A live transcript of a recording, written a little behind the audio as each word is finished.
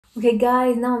Okay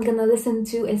guys, now I'm gonna listen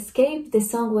to Escape. This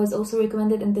song was also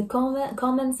recommended in the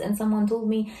comments, and someone told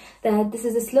me that this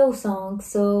is a slow song,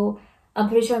 so I'm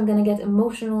pretty sure I'm gonna get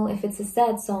emotional if it's a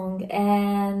sad song.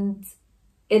 And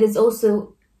it is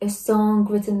also a song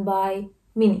written by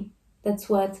Minnie. That's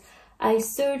what I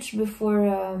searched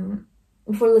before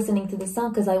listening to the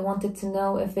song, because I wanted to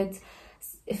know if it's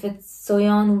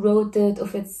Soyeon who wrote it,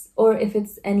 or if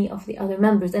it's any of the other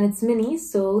members. And it's Minnie,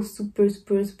 so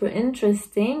super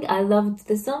interesting. I loved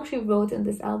the song she wrote in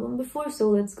this album before, so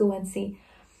let's go and see.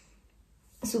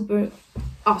 Super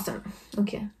awesome.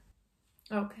 Okay.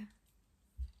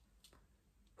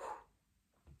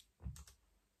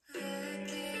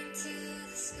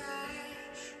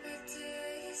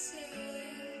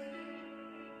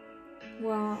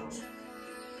 Wow.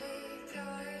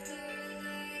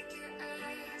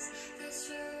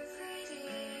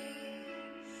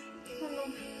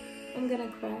 I'm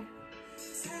gonna cry.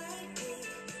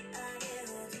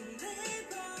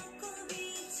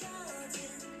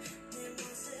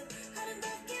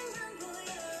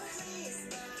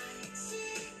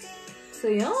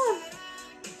 Soyeon.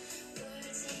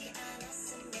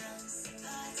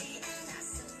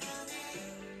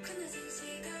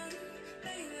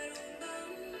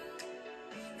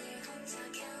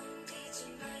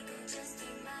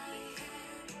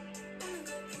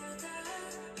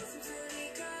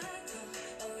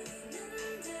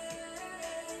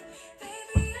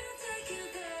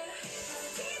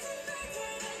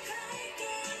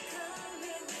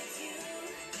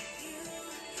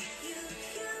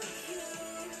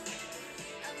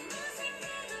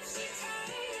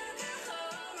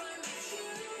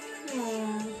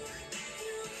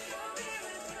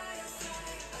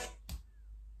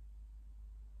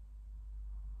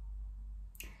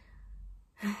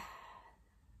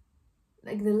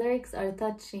 Like, the lyrics are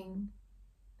touching.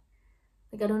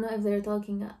 Like, I don't know if they're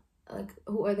talking, like,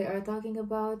 who are they are talking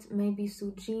about. Maybe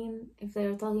Soojin. If they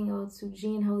are talking about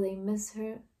Soojin, how they miss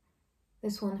her.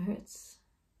 This one hurts.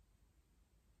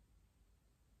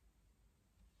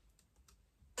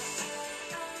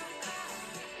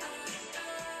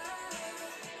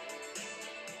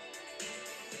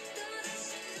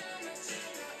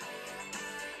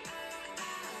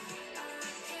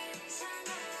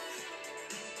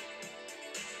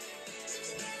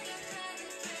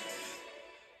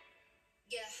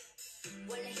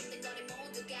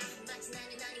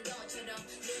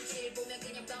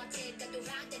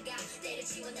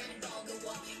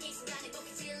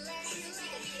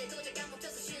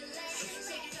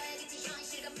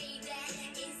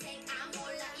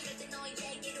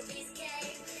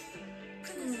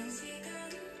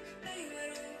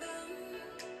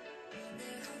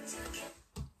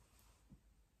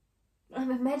 I'm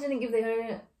imagining if they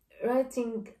are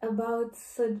writing about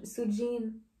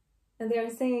Soojin, and they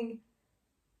are saying,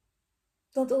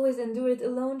 don't always endure it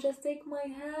alone, just take my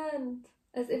hand,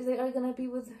 as if they are gonna be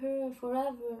with her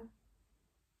forever.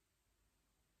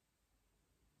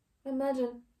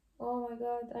 Imagine. Oh my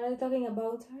god, are they talking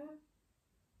about her?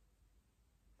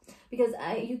 Because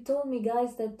you told me,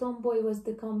 guys, that Tomboy was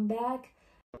the comeback.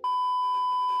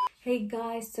 Hey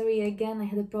guys, sorry again, I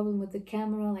had a problem with the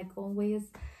camera, like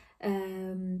always.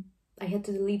 I had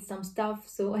to delete some stuff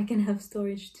so I can have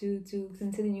storage to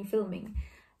continue filming.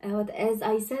 But as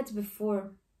I said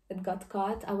before it got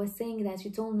caught, I was saying that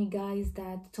you told me, guys,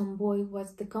 that Tomboy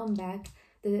was the comeback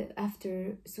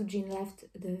after Soojin left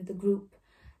the group.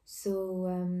 So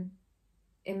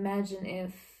imagine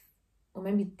if, or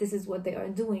maybe this is what they are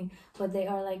doing, but they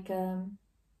are like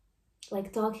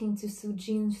talking to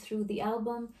Soojin through the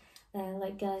album,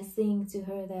 saying to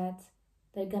her that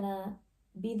they're gonna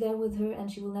be there with her and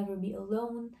she will never be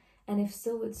alone. And if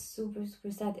so, it's super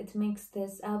sad. It makes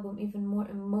this album even more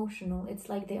emotional. It's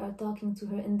like they are talking to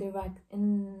her indirectly.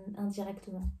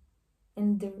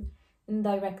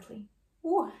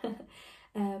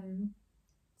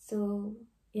 So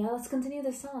yeah, let's continue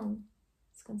the song.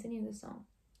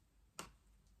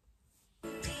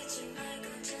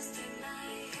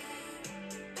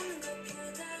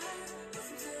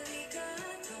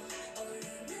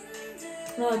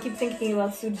 No, I keep thinking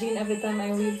about Soojin every time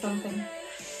I read something.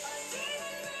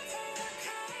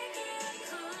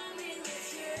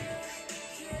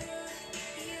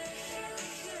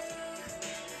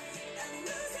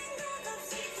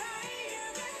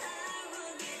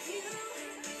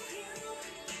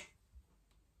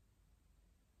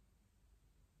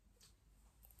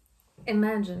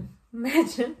 Imagine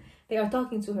they are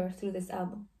talking to her through this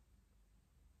album.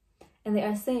 And they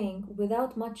are saying,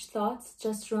 without much thoughts,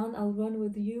 just run, I'll run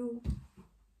with you.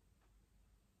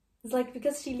 It's like,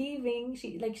 because she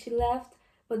left,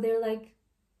 but they're like,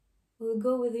 will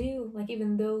go with you. Like,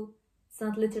 even though it's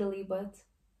not literally, but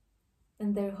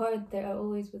in their heart, they are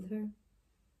always with her.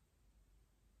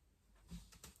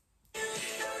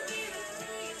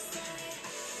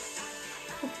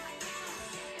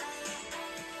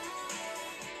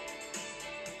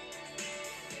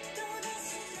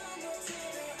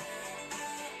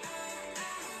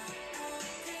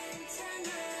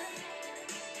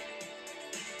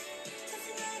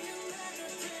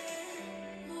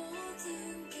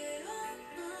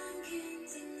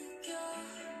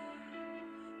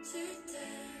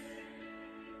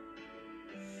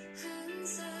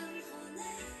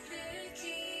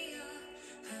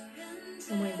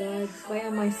 Oh my god, why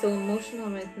am I so emotional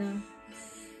right now?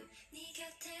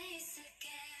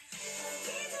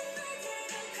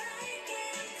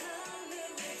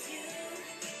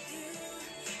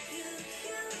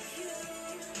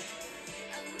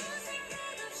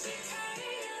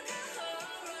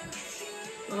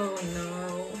 Oh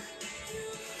no.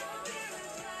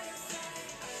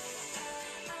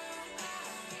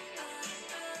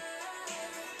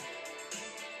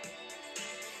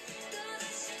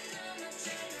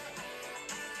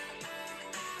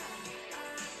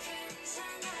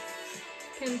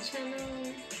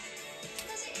 Channel.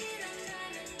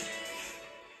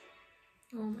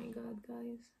 Oh my god,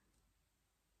 guys,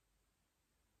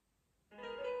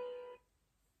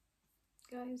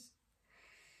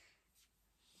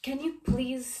 can you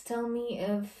please tell me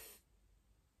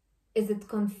is it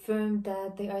confirmed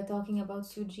that they are talking about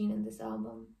Soojin in this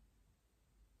album?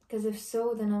 Because if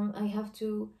so, then I have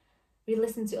to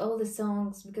re-listen to all the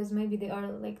songs, because maybe they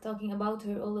are like talking about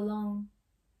her all along.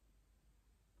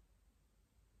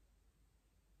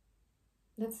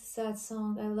 That's a sad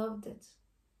song. I loved it.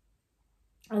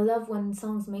 I love when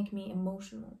songs make me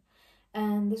emotional,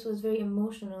 and this was very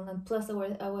emotional. And plus,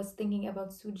 I was thinking about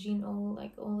Soojin all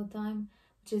the time,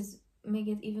 which is make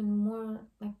it even more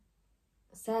like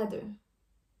sadder.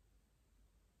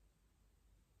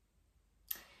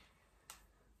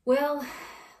 Well,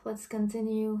 let's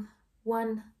continue.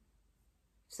 One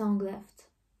song left.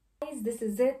 Guys, this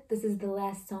is it. This is the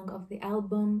last song of the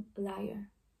album,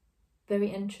 Liar. Very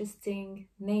interesting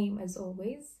name as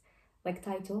always, like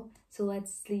title. So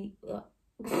let's see.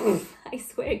 I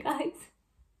swear, guys,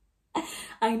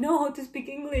 I know how to speak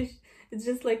English. It's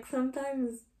just like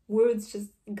sometimes words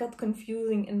just got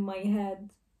confusing in my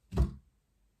head.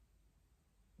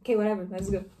 Okay, whatever, let's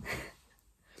go.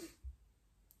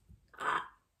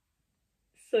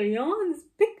 Soyeon's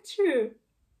picture.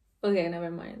 Okay, never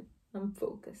mind. I'm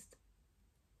focused.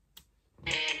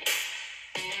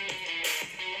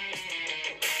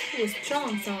 It was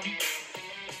strong song.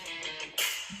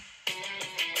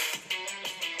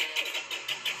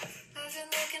 I've been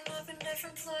looking up in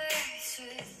different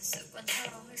places.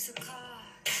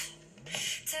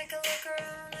 Take a look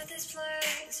around at this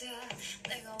place. Yeah,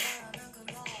 내가 원하는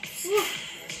건 없어.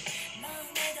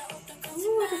 마음에다 어떤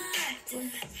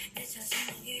거짓말들 내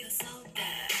자신을 일어섰다.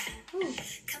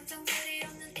 감정들이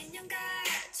없는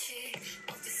인형같이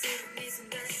억지스러운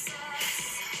미소를 써.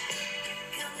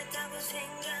 변했다고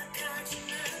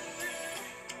생각하지만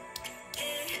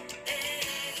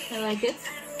I like it.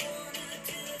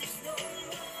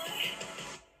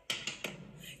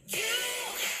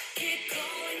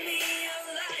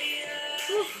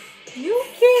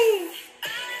 Yuki!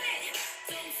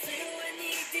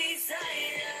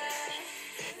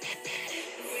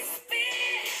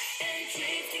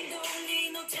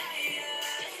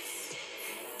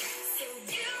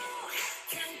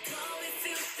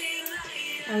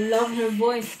 I love her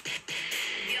voice.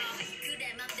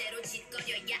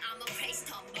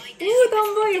 Ooh,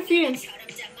 tomboy appearance.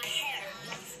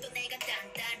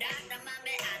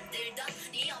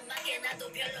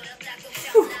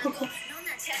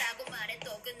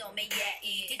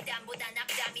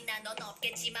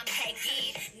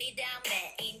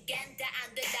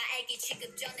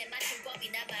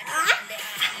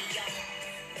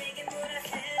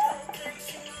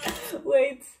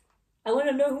 Wait, I want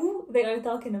to know who they are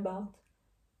talking about.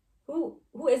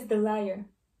 Who is the liar?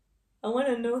 I want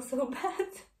to know so bad,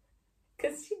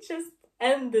 because she just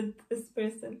ended this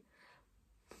person.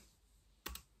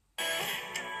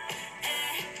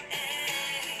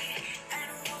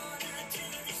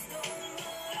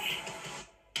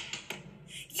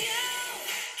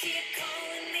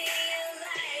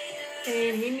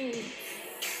 Hey, Mimi.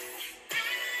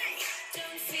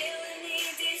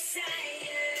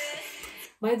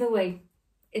 By the way,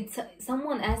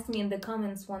 someone asked me in the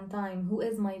comments one time, who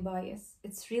is my bias?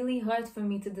 It's really hard for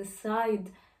me to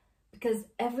decide, because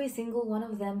every single one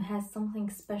of them has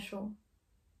something special.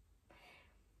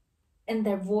 in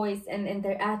their voice and in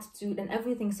their attitude and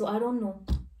everything. So I don't know.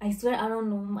 I swear I don't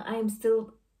know. I am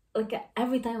still like,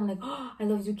 every time I'm like, oh, I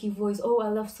love Yuki's voice. Oh, I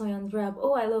love Soyeon's rap.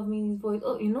 Oh, I love Mini's voice.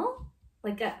 Oh, you know,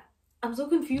 like I'm so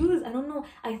confused. I don't know.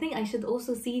 I think I should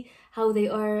also see how they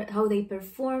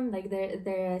perform, like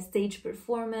their stage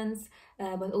performance,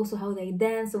 but also how they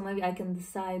dance. So maybe I can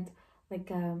decide like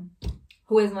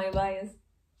who is my bias.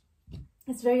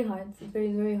 It's very hard. It's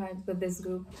very, very hard with this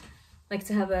group, like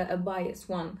to have a bias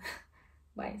one.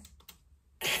 Bias.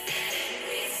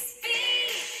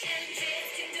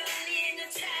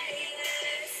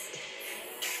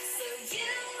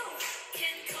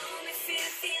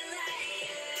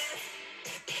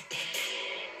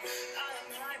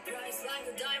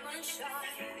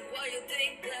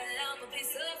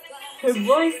 Her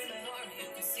voice.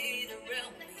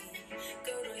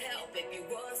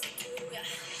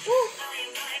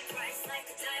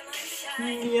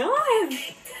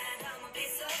 Yes.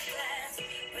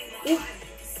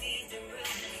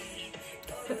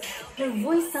 Her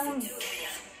voice sounds.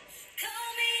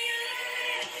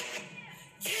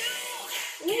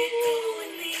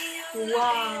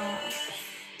 Wow.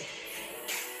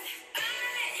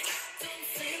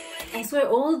 I swear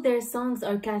all their songs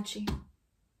are catchy.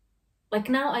 Like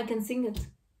now I can sing it.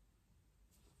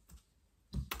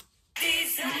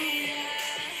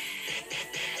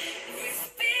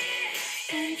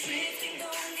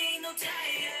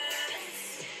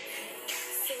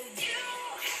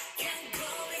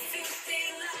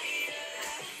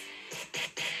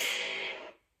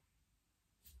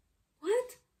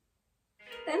 What?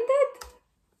 Ended?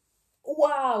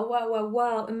 Wow, wow, wow,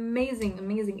 wow. Amazing,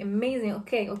 amazing, amazing.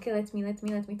 Okay, let me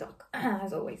talk.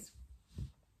 As always.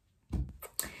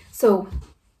 So,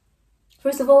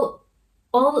 first of all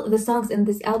the songs in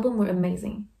this album were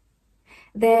amazing.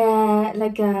 This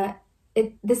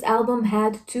album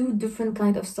had two different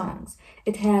kind of songs.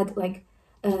 It had like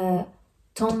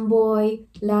Tomboy,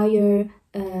 Liar,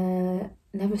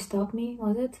 Never Stop Me,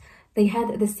 was it? They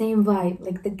had the same vibe,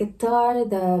 like the guitar,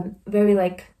 the very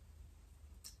like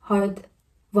hard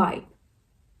vibe,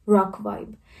 rock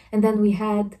vibe. And then we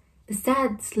had the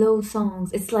sad, slow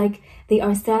songs. It's like they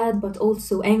are sad but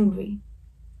also angry.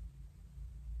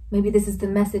 Maybe this is the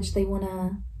message they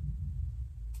wanna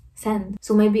send.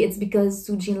 So maybe it's because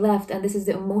Soojin left and this is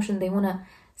the emotion they wanna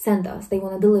send us, they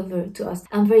wanna deliver to us.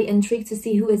 I'm very intrigued to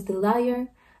see who is the liar,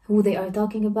 who they are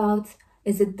talking about.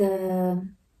 Is it the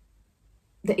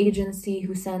agency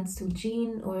who sent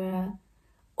Soojin, or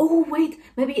oh wait,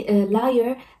 maybe a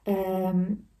liar.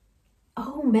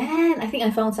 Oh man, I think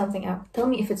I found something out. Tell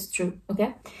me if it's true,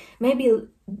 okay? Maybe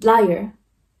liar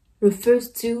refers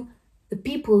to the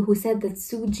people who said that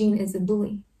Soojin is a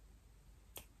bully.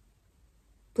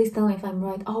 Please tell me if I'm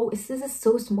right. Oh, this is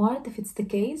so smart if it's the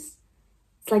case.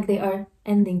 It's like they are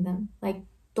ending them. Like,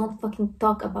 don't fucking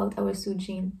talk about our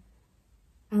Soojin.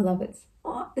 I love it.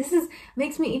 Oh,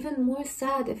 makes me even more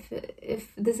sad if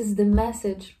this is the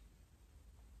message.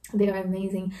 They are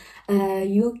amazing.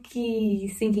 Yuki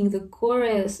singing the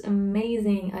chorus,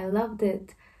 amazing. I loved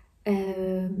it.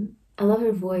 I love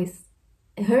her voice.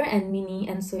 Her and Mini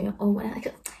and Soyeon. Oh,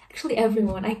 actually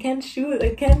everyone. I can't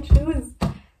choose.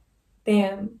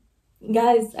 Damn.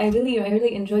 Guys, I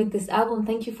really enjoyed this album.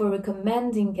 Thank you for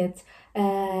recommending it.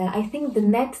 I think the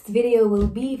next video will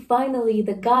be finally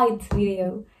the guide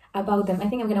video about them. I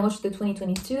think I'm gonna watch the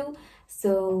 2022.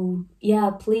 So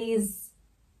yeah, please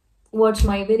watch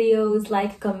my videos,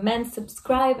 like, comment,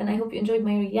 subscribe, and I hope you enjoyed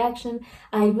my reaction.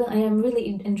 I am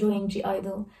really enjoying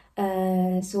GIDLE.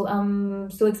 So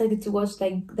I'm so excited to watch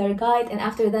like their guide, and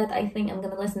after that I think I'm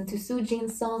gonna listen to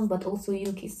Soojin's song but also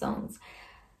Yuki's songs.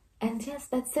 And yes,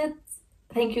 that's it.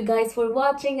 Thank you guys for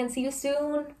watching and see you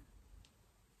soon.